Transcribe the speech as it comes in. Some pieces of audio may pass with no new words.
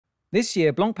This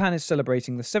year, Blancpain is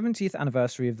celebrating the 70th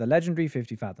anniversary of the legendary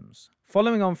 50 Fathoms.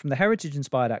 Following on from the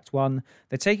heritage-inspired Act 1,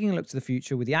 they're taking a look to the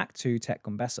future with the Act 2 Tech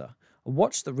Gombessa, a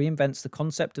watch that reinvents the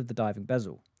concept of the diving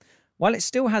bezel. While it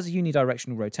still has a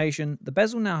unidirectional rotation, the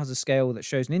bezel now has a scale that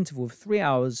shows an interval of 3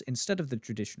 hours instead of the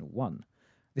traditional one.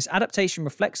 This adaptation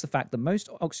reflects the fact that most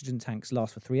oxygen tanks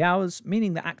last for 3 hours,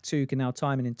 meaning that Act 2 can now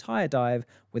time an entire dive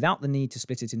without the need to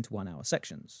split it into 1-hour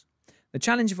sections. The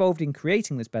challenge involved in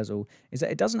creating this bezel is that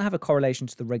it doesn't have a correlation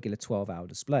to the regular 12-hour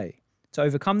display. To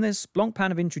overcome this,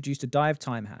 Blancpain have introduced a dive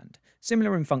time hand,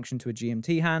 similar in function to a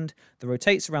GMT hand, that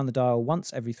rotates around the dial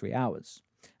once every 3 hours.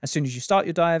 As soon as you start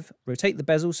your dive, rotate the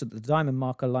bezel so that the diamond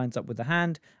marker lines up with the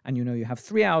hand, and you know you have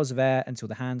 3 hours of air until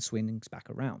the hand swings back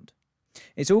around.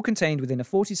 It's all contained within a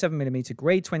 47mm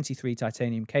grade 23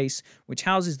 titanium case, which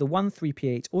houses the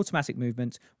 13P8 automatic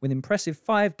movement with impressive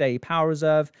 5-day power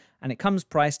reserve, and it comes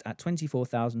priced at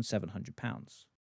 £24,700.